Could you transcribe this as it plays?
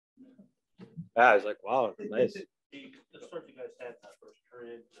Yeah, I was like, wow, nice. The start you guys had in that first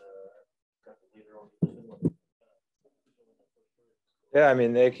period, got the leader on. Yeah, I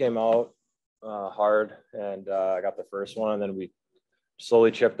mean, they came out hard, and I got the first one, and then we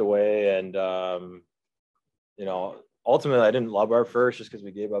slowly chipped away. And, you know, ultimately, I didn't love our first just because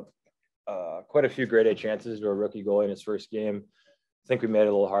we gave up quite a few grade A chances to a rookie goalie in his first game. I think we made it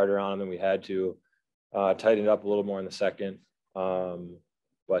a little harder on him than we had to. Tightened up a little more in the second.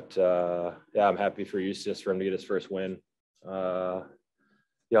 But yeah, I'm happy for Justus for him to get his first win.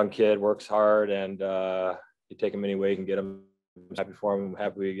 Young kid, works hard, and you take him any way you can get him. I'm happy for him. I'm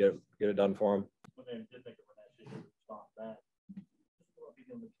happy we get it done for him. When they did make a response back,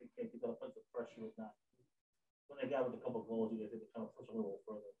 when they got with a couple of goals, you guys had to kind of push a little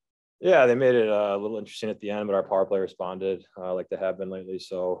further. Yeah, they made it a little interesting at the end, but our power play responded like they have been lately.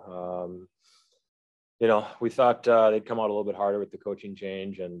 So, you know, we thought they'd come out a little bit harder with the coaching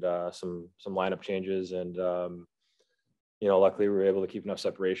change and some lineup changes. And, you know, luckily we were able to keep enough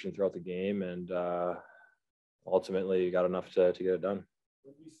separation throughout the game, and ultimately got enough to get it done.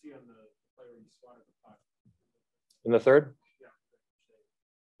 What do you see on the play where you swatted the puck? In the third?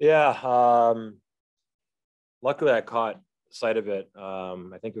 Yeah. Luckily I caught sight of it.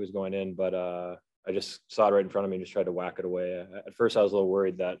 I think it was going in, but I just saw it right in front of me and just tried to whack it away. At first I was a little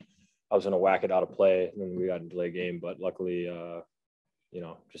worried that I was going to whack it out of play, and then we got a delay game, but luckily, you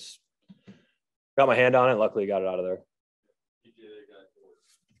know, just got my hand on it. Luckily got it out of there.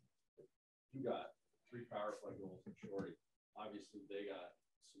 You got 3 power play goals from Shorty. Obviously they got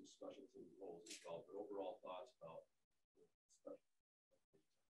some special team goals as well, but overall thoughts about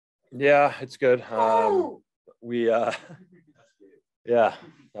Yeah, it's good. Yeah,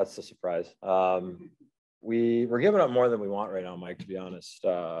 that's the surprise. We're giving up more than we want right now, Mike, to be honest.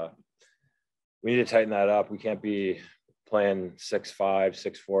 We need to tighten that up. We can't be playing 6-5,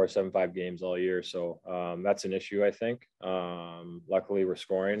 6-4, 7-5 games all year. So that's an issue, I think. Luckily, we're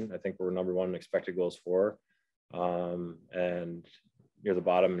scoring. I think we're number 1 in expected goals for, and near the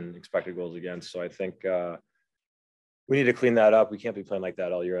bottom in expected goals against. So I think we need to clean that up. We can't be playing like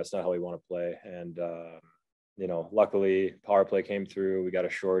that all year. That's not how we want to play. And, you know, luckily, power play came through. We got a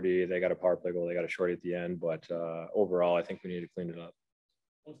shorty. They got a power play goal. They got a shorty at the end. But overall, I think we need to clean it up.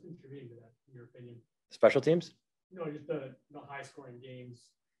 What's contributing to that, in your opinion? Special teams? No, just the high-scoring games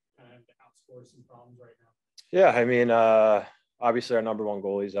kind of outscore some problems right now. Yeah, I mean, obviously our number 1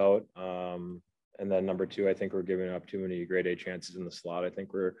 goalie's out. And then number 2, I think we're giving up too many grade A chances in the slot. I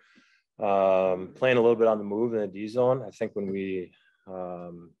think we're playing a little bit on the move in the D zone. I think when we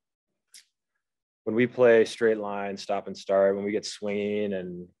play straight line, stop and start, when we get swinging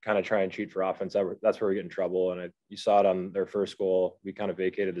and kind of try and cheat for offense, that's where we get in trouble. And you saw it on their first goal. We kind of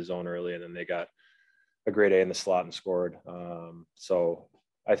vacated the zone early, and then they got a grade A in the slot and scored. So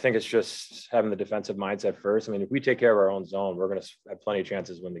I think it's just having the defensive mindset first. I mean, if we take care of our own zone, we're going to have plenty of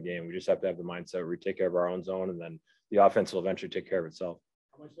chances to win the game. We just have to have the mindset where we take care of our own zone, and then the offense will eventually take care of itself.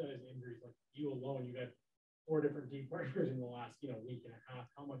 How much of that is injuries? Like you alone, you got 4 different team partners in the last, week and a half.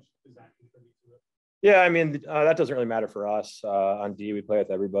 How much does that contribute to it? Yeah, I mean, that doesn't really matter for us. On D, we play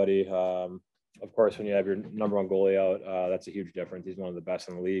with everybody. Of course, when you have your number 1 goalie out, that's a huge difference. He's one of the best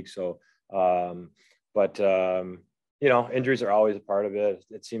in the league. So, but you know, injuries are always a part of it.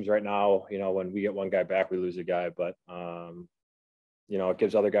 It seems right now, you know, when we get one guy back, we lose a guy. But you know, it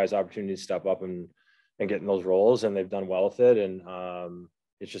gives other guys opportunity to step up and get in those roles, and they've done well with it. And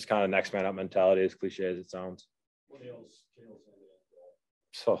it's just kind of next man up mentality, as cliche as it sounds. What else?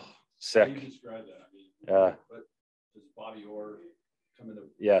 So sick. How do you describe that? I mean, yeah. But does Bobby Orr come into?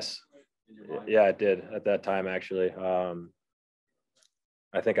 Yes. In your mind? Yeah, it did at that time, actually.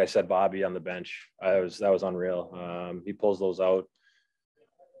 I think I said Bobby on the bench. That was unreal. He pulls those out,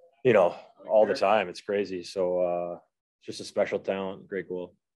 you know, all the time. It's crazy. So just a special talent. Great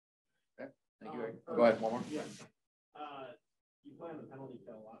goal. Okay. Thank you, Erik. Go ahead. One more. Yeah. You play on the penalty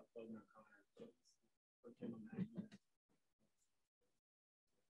kill a lot.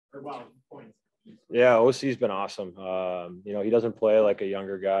 Or wow, points. Yeah, OC's been awesome. You know, he doesn't play like a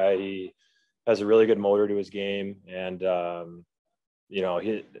younger guy. He has a really good motor to his game, and you know,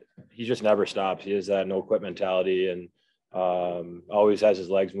 he just never stops. He has that no quit mentality, and always has his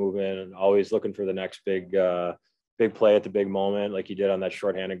legs moving, and always looking for the next big play at the big moment, like he did on that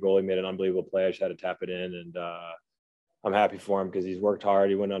shorthanded goal. He made an unbelievable play. I just had to tap it in, and I'm happy for him because he's worked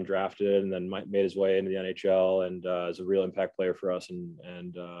hard. He went undrafted and then made his way into the NHL, and is a real impact player for us,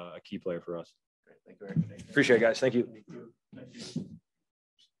 and a key player for us. Great. Thank you, Erik. Thank you. Appreciate it, guys. Thank you. Thank you.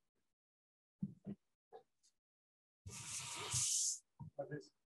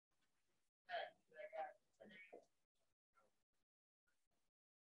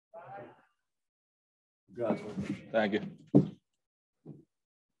 Congrats. Thank you. What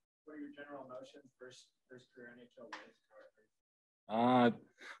are your general emotions first career NHL win?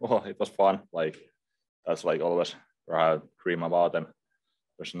 Well, it was fun. Like that's like always where I dream about, and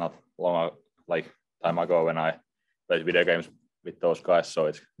there's not long time ago when I played video games with those guys, so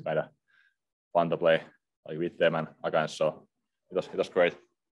it's kind of fun to play like with them and against. So it was great.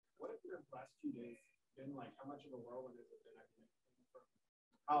 What have your last 2 days been like? How much of a whirlwind has it been? I think from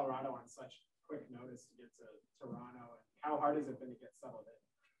Colorado on such quick notice to get to Toronto, and how hard has it been to get settled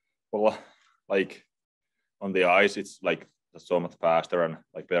in? Well, like on the ice, it's like so much faster and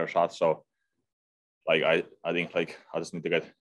like better shots. So like I think like I just need to get